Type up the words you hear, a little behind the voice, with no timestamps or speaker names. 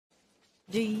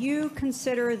Do you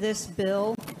consider this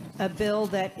bill a bill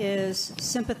that is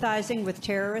sympathizing with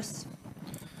terrorists?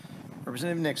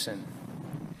 Representative Nixon.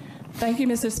 Thank you,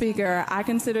 Mr. Speaker. I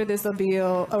consider this a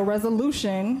bill, a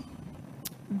resolution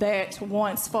that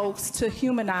wants folks to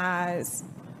humanize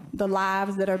the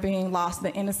lives that are being lost,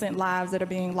 the innocent lives that are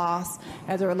being lost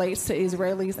as it relates to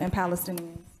Israelis and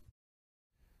Palestinians.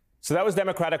 So that was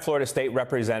Democratic Florida State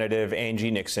Representative Angie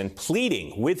Nixon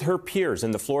pleading with her peers in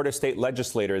the Florida State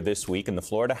Legislature this week in the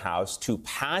Florida House to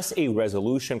pass a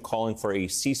resolution calling for a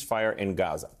ceasefire in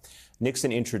Gaza.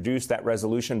 Nixon introduced that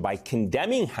resolution by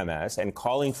condemning Hamas and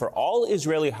calling for all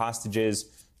Israeli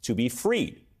hostages to be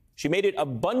freed. She made it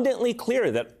abundantly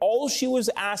clear that all she was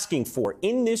asking for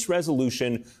in this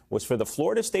resolution was for the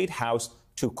Florida State House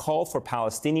to call for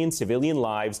Palestinian civilian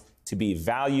lives to be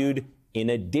valued in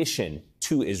addition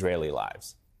to Israeli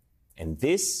lives. And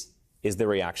this is the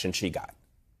reaction she got.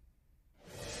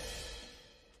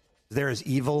 There is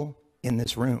evil in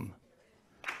this room,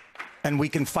 and we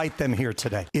can fight them here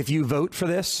today. If you vote for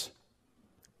this,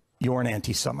 you're an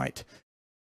anti-Semite.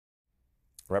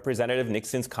 Representative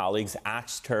Nixon's colleagues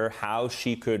asked her how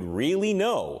she could really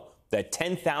know that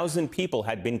 10,000 people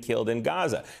had been killed in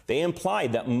Gaza. They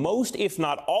implied that most, if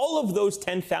not all of those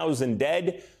 10,000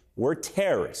 dead were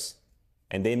terrorists.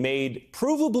 And they made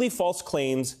provably false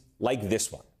claims like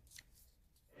this one.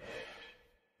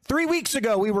 3 weeks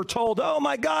ago, we were told, oh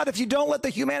my God, if you don't let the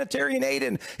humanitarian aid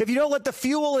in, if you don't let the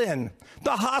fuel in,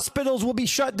 the hospitals will be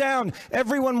shut down.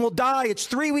 Everyone will die. It's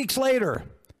 3 weeks later.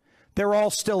 They're all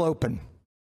still open.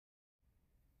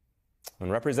 When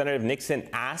Representative Nixon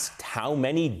asked how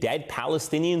many dead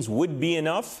Palestinians would be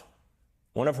enough,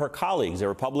 one of her colleagues, a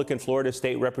Republican Florida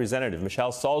State Representative,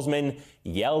 Michelle Salzman,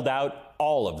 yelled out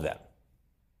all of them.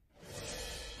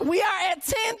 We are at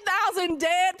 10,000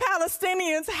 dead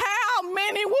Palestinians. How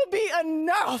many will be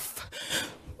enough?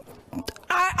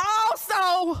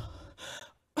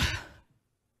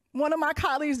 One of my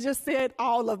colleagues just said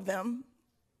all of them.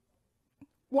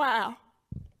 Wow.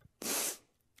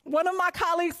 One of my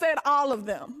colleagues said all of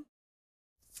them.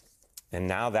 And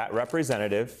now that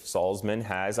representative, Salzman,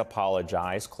 has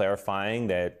apologized, clarifying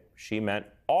that she meant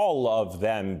all of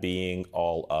them being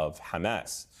all of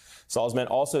Hamas. Salzman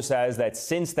also says that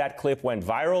since that clip went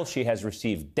viral, she has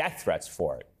received death threats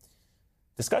for it.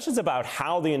 Discussions about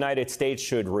how the United States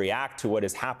should react to what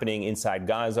is happening inside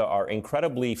Gaza are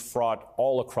incredibly fraught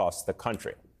all across the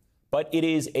country. But it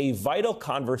is a vital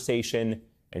conversation,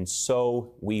 and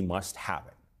so we must have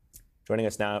it. Joining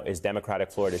us now is Democratic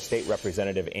Florida State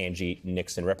Representative Angie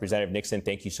Nixon. Representative Nixon,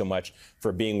 thank you so much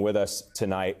for being with us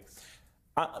tonight.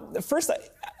 First,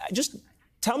 just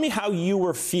tell me how you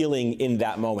were feeling in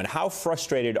that moment. How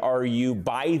frustrated are you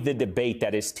by the debate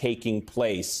that is taking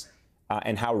place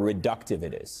and how reductive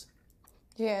it is?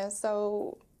 Yeah,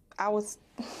 so I was,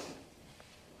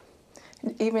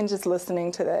 even just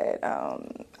listening to that,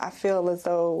 I feel as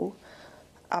though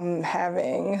I'm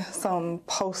having some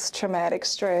post-traumatic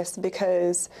stress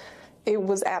because it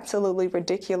was absolutely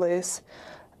ridiculous,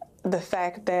 the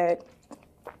fact that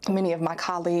many of my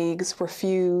colleagues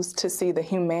refused to see the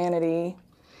humanity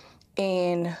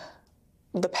in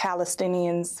the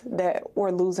Palestinians that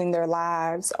were losing their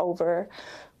lives over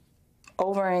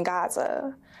in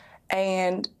Gaza.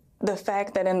 And the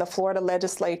fact that in the Florida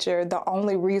legislature, the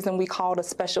only reason we called a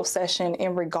special session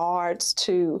in regards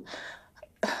to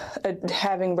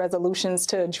having resolutions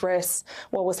to address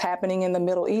what was happening in the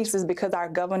Middle East is because our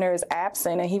governor is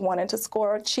absent and he wanted to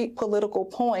score cheap political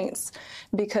points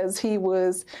because he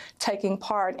was taking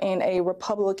part in a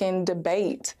Republican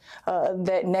debate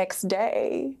that next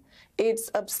day.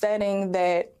 It's upsetting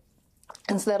that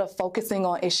instead of focusing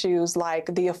on issues like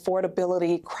the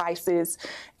affordability crisis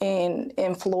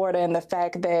in Florida and the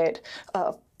fact that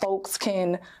folks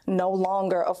can no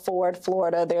longer afford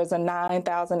Florida. There's a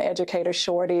 9,000 educator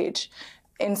shortage.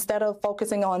 Instead of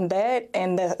focusing on that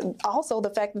and also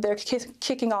the fact that they're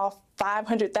kicking off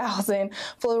 500,000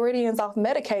 Floridians off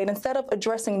Medicaid, instead of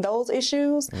addressing those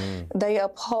issues, they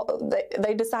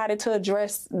decided to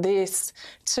address this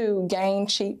to gain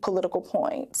cheap political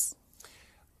points.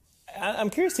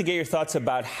 I'm curious to get your thoughts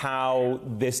about how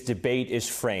this debate is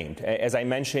framed. As I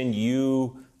mentioned,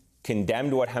 you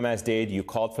condemned what Hamas did, you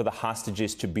called for the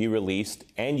hostages to be released,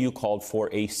 and you called for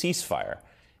a ceasefire.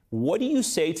 What do you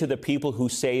say to the people who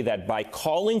say that by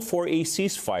calling for a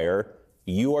ceasefire,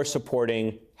 you are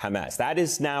supporting Hamas? That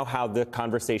is now how the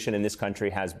conversation in this country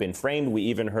has been framed. We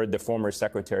even heard the former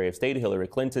Secretary of State, Hillary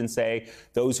Clinton, say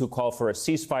those who call for a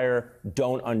ceasefire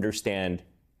don't understand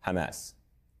Hamas.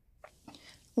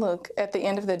 Look, at the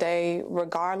end of the day,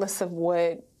 regardless of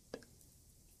what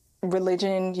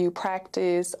religion you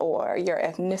practice or your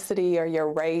ethnicity or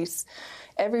your race.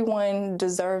 Everyone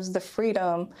deserves the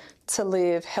freedom to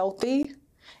live healthy.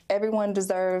 Everyone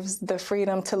deserves the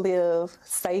freedom to live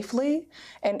safely,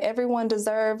 and everyone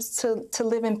deserves to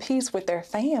live in peace with their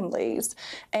families.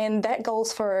 And that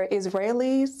goes for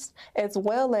Israelis as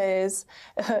well as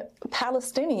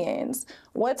Palestinians.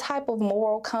 What type of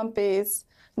moral compass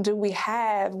do we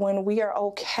have when we are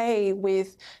okay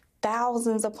with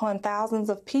thousands upon thousands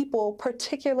of people,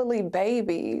 particularly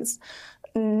babies,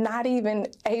 not even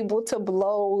able to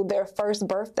blow their first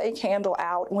birthday candle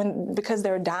out because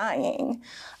they're dying?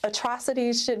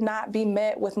 Atrocities should not be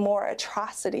met with more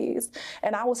atrocities.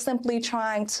 And I was simply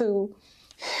trying to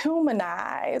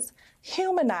humanize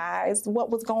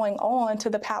what was going on to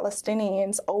the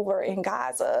Palestinians over in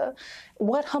Gaza.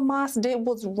 What Hamas did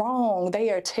was wrong. They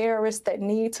are terrorists that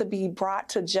need to be brought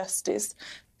to justice,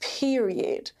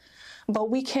 period.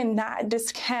 But we cannot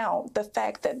discount the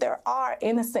fact that there are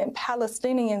innocent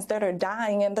Palestinians that are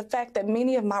dying, and the fact that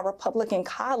many of my Republican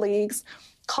colleagues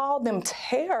call them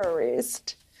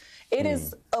terrorists. It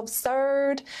is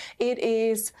absurd. It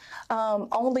is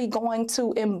only going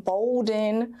to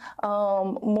embolden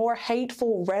more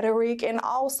hateful rhetoric and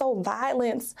also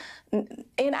violence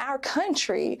in our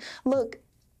country. Look,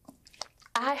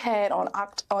 I had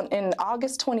in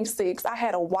August 26th, I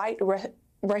had a white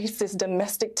racist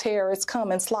domestic terrorists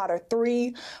come and slaughter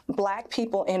 3 Black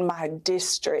people in my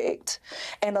district.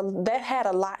 And that had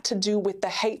a lot to do with the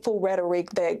hateful rhetoric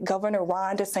that Governor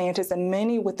Ron DeSantis and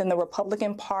many within the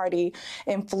Republican Party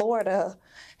in Florida,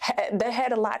 that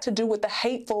had a lot to do with the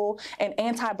hateful and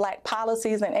anti-Black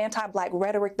policies and anti-Black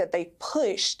rhetoric that they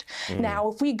pushed.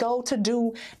 Now, if we go to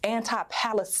do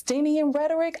anti-Palestinian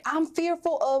rhetoric, I'm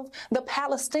fearful of the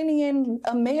Palestinian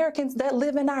Americans that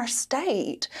live in our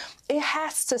state. It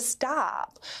has to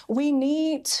stop. We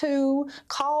need to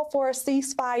call for a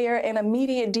ceasefire and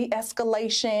immediate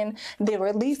de-escalation, the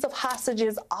release of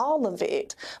hostages, all of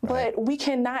it. But we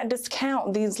cannot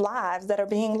discount these lives that are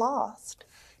being lost.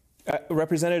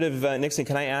 Representative Nixon,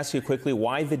 can I ask you quickly,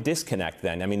 why the disconnect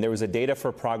then? I mean, there was a Data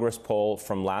for Progress poll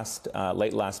from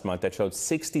late last month that showed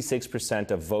 66%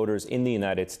 of voters in the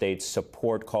United States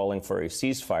support calling for a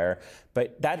ceasefire,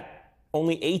 but that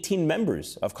only 18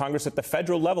 members of Congress at the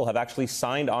federal level have actually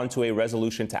signed on to a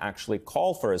resolution to actually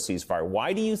call for a ceasefire.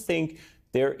 Why do you think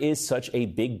there is such a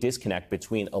big disconnect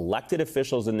between elected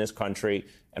officials in this country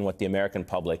and what the American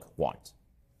public wants?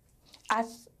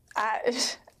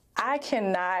 I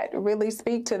cannot really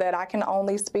speak to that. I can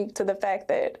only speak to the fact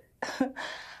that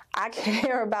I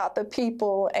care about the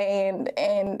people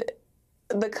and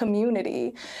the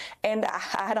community. And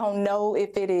I don't know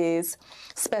if it is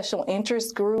special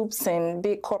interest groups and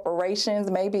big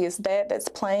corporations. Maybe it's that's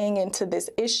playing into this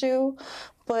issue.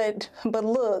 But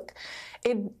look,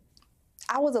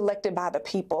 I was elected by the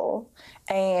people,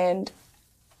 and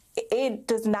it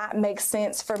does not make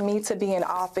sense for me to be in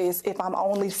office if I'm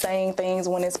only saying things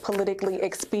when it's politically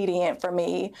expedient for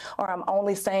me, or I'm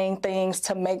only saying things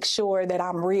to make sure that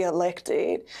I'm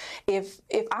reelected. If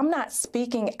I'm not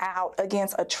speaking out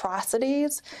against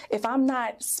atrocities, if I'm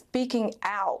not speaking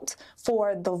out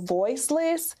for the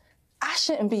voiceless, I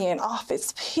shouldn't be in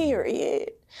office,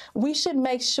 period. We should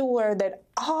make sure that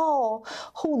all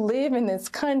who live in this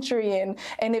country, and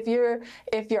if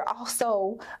you're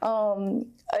also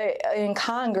in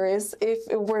Congress, if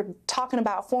we're talking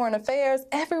about foreign affairs,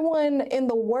 everyone in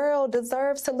the world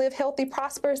deserves to live healthy,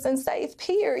 prosperous, and safe,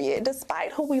 period,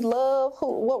 despite who we love,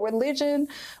 what religion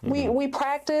we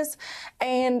practice.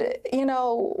 And, you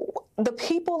know, the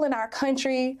people in our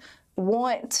country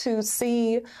want to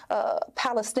see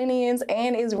Palestinians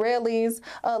and Israelis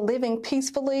living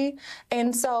peacefully.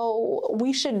 And so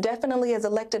we should definitely, as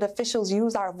elected officials,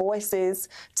 use our voices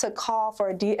to call for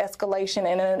a de-escalation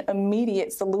and an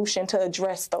immediate solution to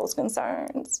address those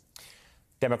concerns.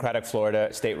 Democratic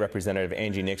Florida State Representative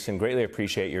Angie Nixon, greatly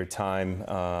appreciate your time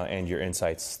and your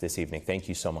insights this evening. Thank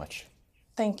you so much.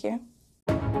 Thank you.